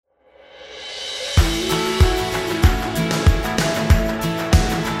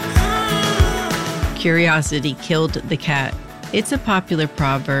Curiosity killed the cat. It's a popular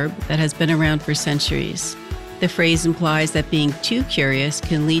proverb that has been around for centuries. The phrase implies that being too curious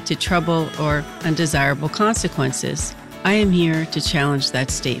can lead to trouble or undesirable consequences. I am here to challenge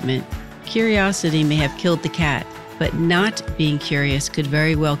that statement. Curiosity may have killed the cat, but not being curious could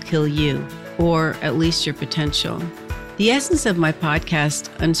very well kill you, or at least your potential. The essence of my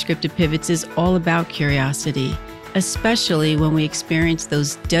podcast, Unscripted Pivots, is all about curiosity, especially when we experience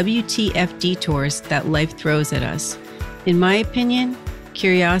those WTF detours that life throws at us. In my opinion,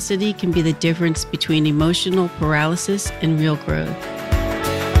 curiosity can be the difference between emotional paralysis and real growth.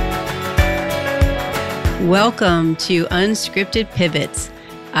 Welcome to Unscripted Pivots.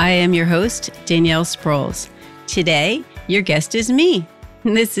 I am your host, Danielle Sproles. Today, your guest is me.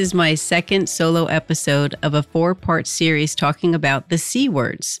 This is my second solo episode of a 4-part series talking about the C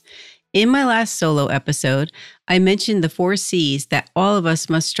words. In my last solo episode, I mentioned the 4 C's that all of us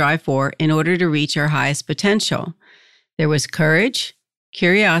must strive for in order to reach our highest potential. There was courage,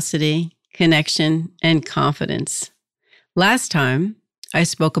 curiosity, connection, and confidence. Last time, I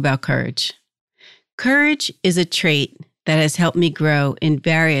spoke about courage. Courage is a trait that has helped me grow in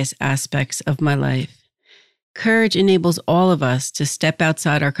various aspects of my life. Courage enables all of us to step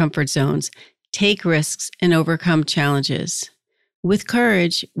outside our comfort zones, take risks, and overcome challenges. With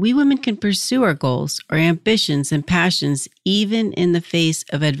courage, we women can pursue our goals, our ambitions, and passions, even in the face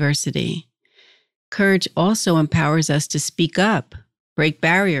of adversity. Courage also empowers us to speak up, break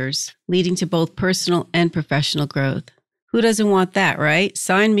barriers, leading to both personal and professional growth. Who doesn't want that, right?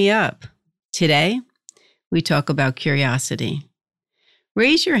 Sign me up. Today, we talk about curiosity.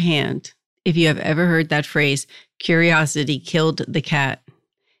 Raise your hand if you have ever heard that phrase, curiosity killed the cat.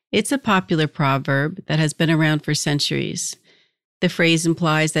 It's a popular proverb that has been around for centuries. The phrase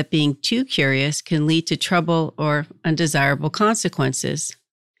implies that being too curious can lead to trouble or undesirable consequences.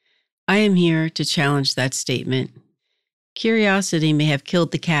 I am here to challenge that statement. Curiosity may have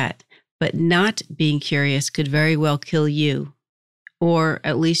killed the cat, but not being curious could very well kill you, or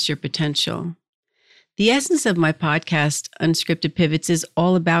at least your potential. The essence of my podcast, Unscripted Pivots, is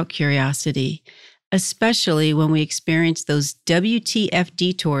all about curiosity, especially when we experience those WTF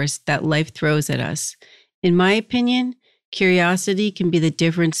detours that life throws at us. In my opinion, curiosity can be the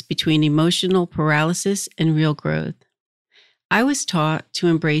difference between emotional paralysis and real growth. I was taught to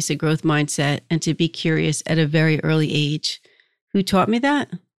embrace a growth mindset and to be curious at a very early age. Who taught me that?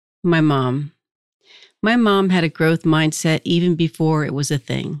 My mom. My mom had a growth mindset even before it was a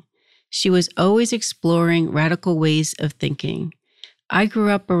thing. She was always exploring radical ways of thinking. I grew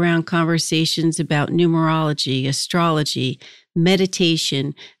up around conversations about numerology, astrology,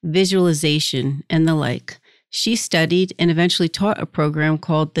 meditation, visualization, and the like. She studied and eventually taught a program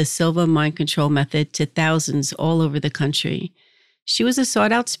called the Silva Mind Control Method to thousands all over the country. She was a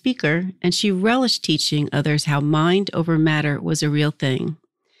sought-out speaker, and she relished teaching others how mind over matter was a real thing.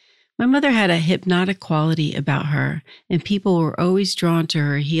 My mother had a hypnotic quality about her, and people were always drawn to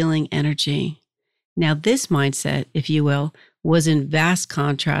her healing energy. Now, this mindset, if you will, was in vast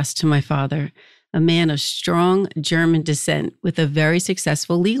contrast to my father, a man of strong German descent with a very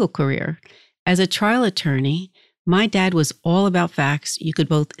successful legal career. As a trial attorney, my dad was all about facts you could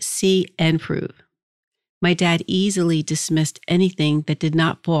both see and prove. My dad easily dismissed anything that did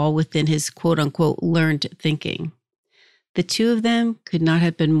not fall within his quote-unquote learned thinking. The two of them could not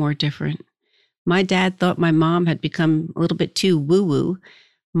have been more different. My dad thought my mom had become a little bit too woo-woo.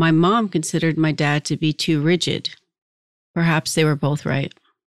 My mom considered my dad to be too rigid. Perhaps they were both right.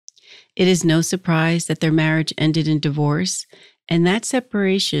 It is no surprise that their marriage ended in divorce, and that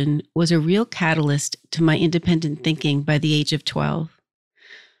separation was a real catalyst to my independent thinking by the age of 12.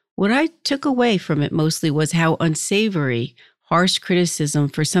 What I took away from it mostly was how unsavory harsh criticism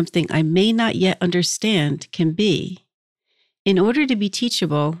for something I may not yet understand can be. In order to be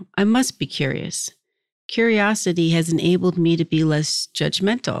teachable, I must be curious. Curiosity has enabled me to be less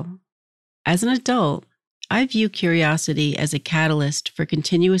judgmental. As an adult, I view curiosity as a catalyst for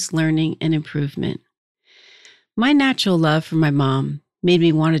continuous learning and improvement. My natural love for my mom made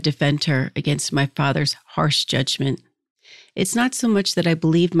me want to defend her against my father's harsh judgment. It's not so much that I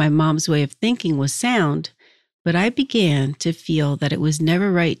believed my mom's way of thinking was sound, but I began to feel that it was never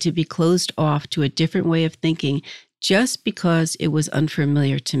right to be closed off to a different way of thinking just because it was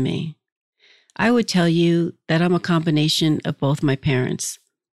unfamiliar to me. I would tell you that I'm a combination of both my parents.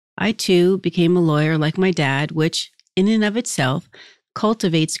 I too became a lawyer like my dad, which in and of itself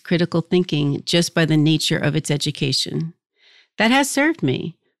cultivates critical thinking just by the nature of its education. That has served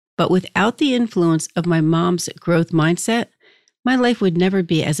me, but without the influence of my mom's growth mindset, my life would never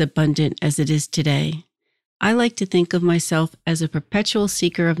be as abundant as it is today. I like to think of myself as a perpetual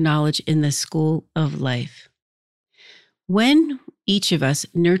seeker of knowledge in the school of life. When each of us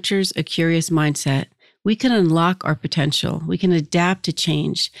nurtures a curious mindset, we can unlock our potential, we can adapt to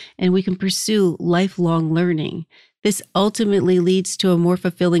change, and we can pursue lifelong learning. This ultimately leads to a more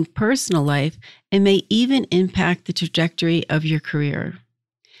fulfilling personal life and may even impact the trajectory of your career.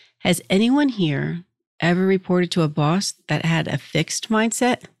 Has anyone here ever reported to a boss that had a fixed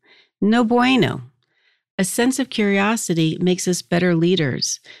mindset? No bueno. A sense of curiosity makes us better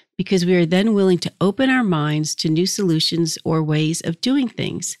leaders because we are then willing to open our minds to new solutions or ways of doing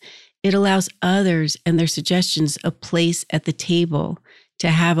things. It allows others and their suggestions a place at the table to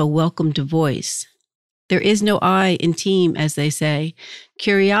have a welcomed voice. There is no I in team, as they say.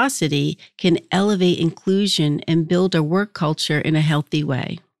 Curiosity can elevate inclusion and build a work culture in a healthy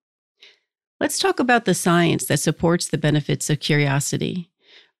way. Let's talk about the science that supports the benefits of curiosity.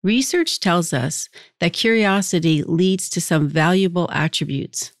 Research tells us that curiosity leads to some valuable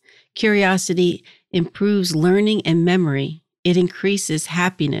attributes. Curiosity improves learning and memory. It increases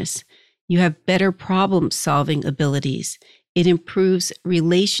happiness. You have better problem-solving abilities. It improves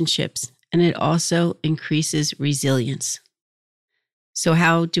relationships, and it also increases resilience. So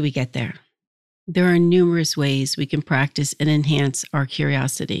how do we get there? There are numerous ways we can practice and enhance our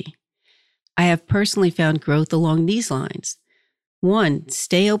curiosity. I have personally found growth along these lines. 1,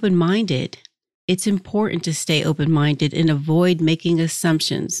 stay open-minded. It's important to stay open-minded and avoid making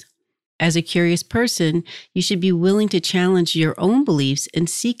assumptions. As a curious person, you should be willing to challenge your own beliefs and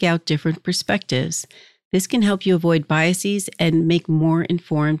seek out different perspectives. This can help you avoid biases and make more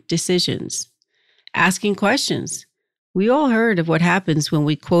informed decisions. Asking questions. We all heard of what happens when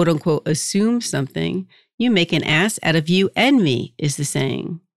we quote unquote assume something. You make an ass out of you and me, is the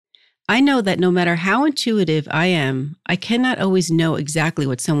saying. I know that no matter how intuitive I am, I cannot always know exactly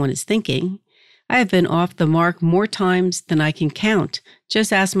what someone is thinking. I have been off the mark more times than I can count.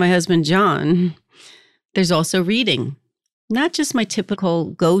 Just ask my husband, John. There's also reading. Not just my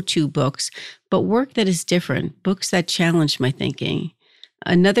typical go-to books, but work that is different, books that challenge my thinking.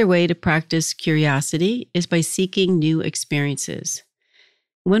 Another way to practice curiosity is by seeking new experiences.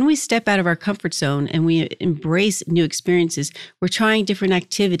 When we step out of our comfort zone and we embrace new experiences, we're trying different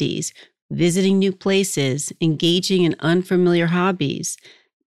activities, visiting new places, engaging in unfamiliar hobbies.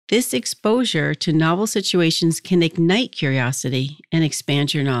 This exposure to novel situations can ignite curiosity and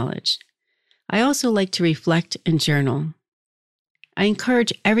expand your knowledge. I also like to reflect and journal. I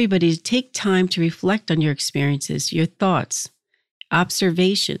encourage everybody to take time to reflect on your experiences, your thoughts,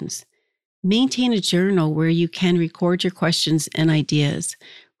 observations. Maintain a journal where you can record your questions and ideas.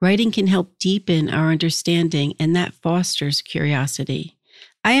 Writing can help deepen our understanding, and that fosters curiosity.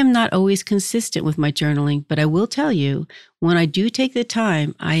 I am not always consistent with my journaling, but I will tell you, when I do take the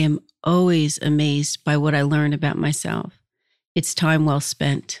time, I am always amazed by what I learn about myself. It's time well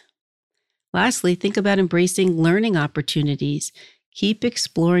spent. Lastly, think about embracing learning opportunities. Keep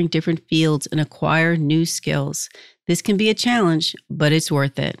exploring different fields and acquire new skills. This can be a challenge, but it's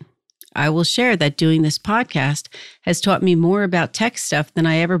worth it. I will share that doing this podcast has taught me more about tech stuff than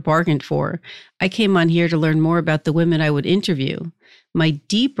I ever bargained for. I came on here to learn more about the women I would interview. My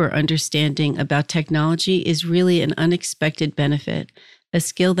deeper understanding about technology is really an unexpected benefit, a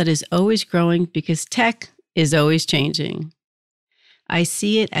skill that is always growing because tech is always changing. I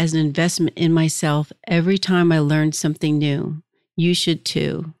see it as an investment in myself every time I learn something new. You should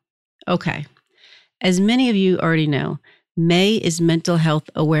too. Okay. As many of you already know, May is Mental Health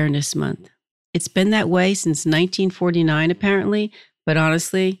Awareness Month. It's been that way since 1949, apparently, but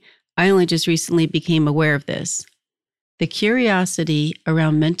honestly, I only just recently became aware of this. The curiosity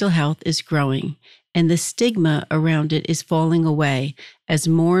around mental health is growing, and the stigma around it is falling away as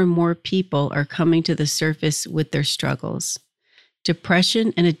more and more people are coming to the surface with their struggles.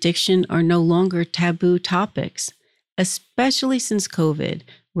 Depression and addiction are no longer taboo topics, especially since COVID,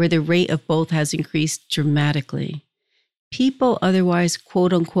 where the rate of both has increased dramatically. People otherwise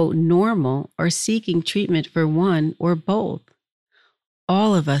quote-unquote normal are seeking treatment for one or both.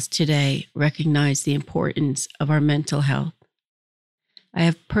 All of us today recognize the importance of our mental health. I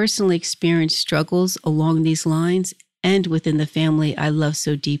have personally experienced struggles along these lines and within the family I love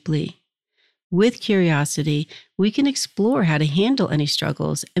so deeply. With curiosity, we can explore how to handle any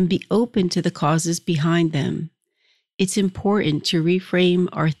struggles and be open to the causes behind them. It's important to reframe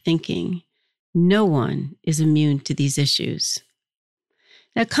our thinking. No one is immune to these issues.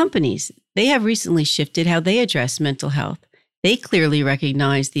 Now, companies, they have recently shifted how they address mental health. They clearly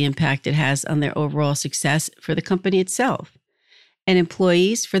recognize the impact it has on their overall success for the company itself. And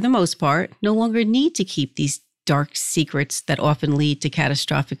employees, for the most part, no longer need to keep these dark secrets that often lead to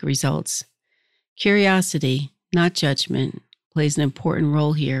catastrophic results. Curiosity, not judgment, plays an important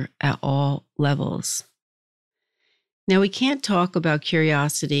role here at all levels. Now, we can't talk about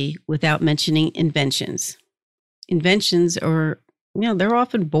curiosity without mentioning inventions. Inventions are, they're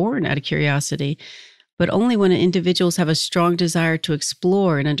often born out of curiosity, but only when individuals have a strong desire to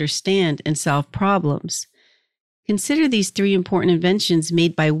explore and understand and solve problems. Consider these 3 important inventions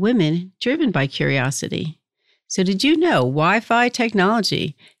made by women driven by curiosity. So did you know Wi-Fi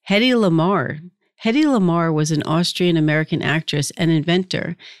technology? Hedy Lamarr was an Austrian-American actress and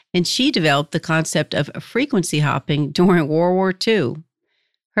inventor, and she developed the concept of frequency hopping during World War II.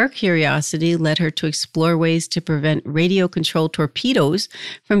 Her curiosity led her to explore ways to prevent radio-controlled torpedoes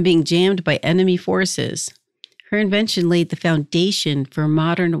from being jammed by enemy forces. Her invention laid the foundation for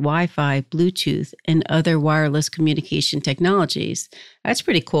modern Wi-Fi, Bluetooth, and other wireless communication technologies. That's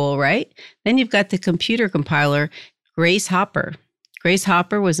pretty cool, right? Then you've got the computer compiler, Grace Hopper. Grace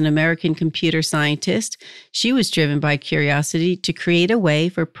Hopper was an American computer scientist. She was driven by curiosity to create a way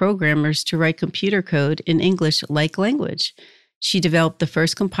for programmers to write computer code in English-like language. She developed the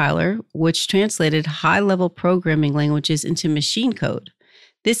first compiler, which translated high-level programming languages into machine code.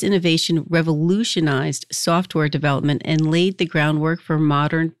 This innovation revolutionized software development and laid the groundwork for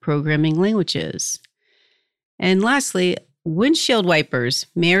modern programming languages. And lastly, windshield wipers.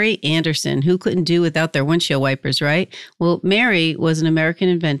 Mary Anderson, who couldn't do without their windshield wipers, right? Well, Mary was an American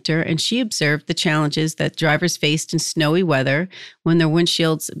inventor, and she observed the challenges that drivers faced in snowy weather when their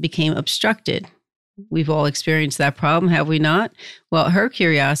windshields became obstructed. We've all experienced that problem, have we not? Well, her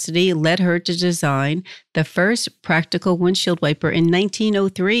curiosity led her to design the first practical windshield wiper in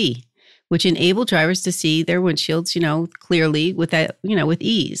 1903, which enabled drivers to see their windshields, clearly with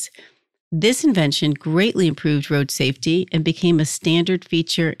ease. This invention greatly improved road safety and became a standard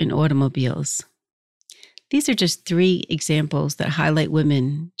feature in automobiles. These are just 3 examples that highlight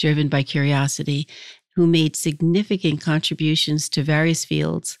women driven by curiosity who made significant contributions to various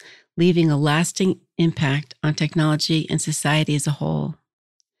fields, leaving a lasting impact on technology and society as a whole.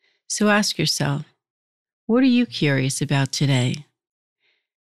 So ask yourself, what are you curious about today?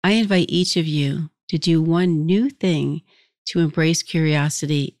 I invite each of you to do one new thing to embrace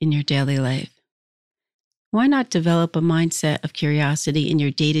curiosity in your daily life. Why not develop a mindset of curiosity in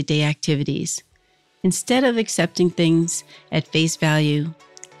your day-to-day activities? Instead of accepting things at face value,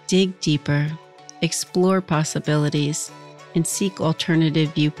 dig deeper, explore possibilities, and seek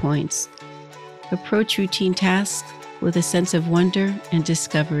alternative viewpoints. Approach routine tasks with a sense of wonder and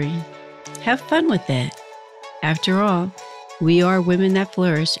discovery. Have fun with it. After all, we are women that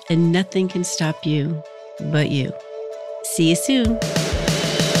flourish, and nothing can stop you but you. See you soon.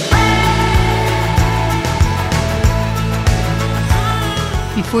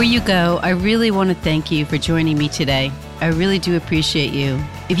 Before you go, I really want to thank you for joining me today. I really do appreciate you.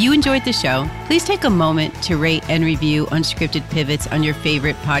 If you enjoyed the show, please take a moment to rate and review Unscripted Pivots on your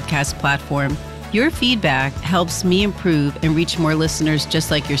favorite podcast platform. Your feedback helps me improve and reach more listeners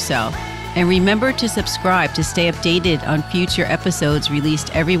just like yourself. And remember to subscribe to stay updated on future episodes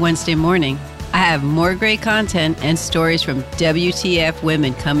released every Wednesday morning. I have more great content and stories from WTF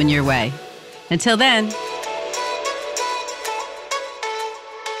women coming your way. Until then,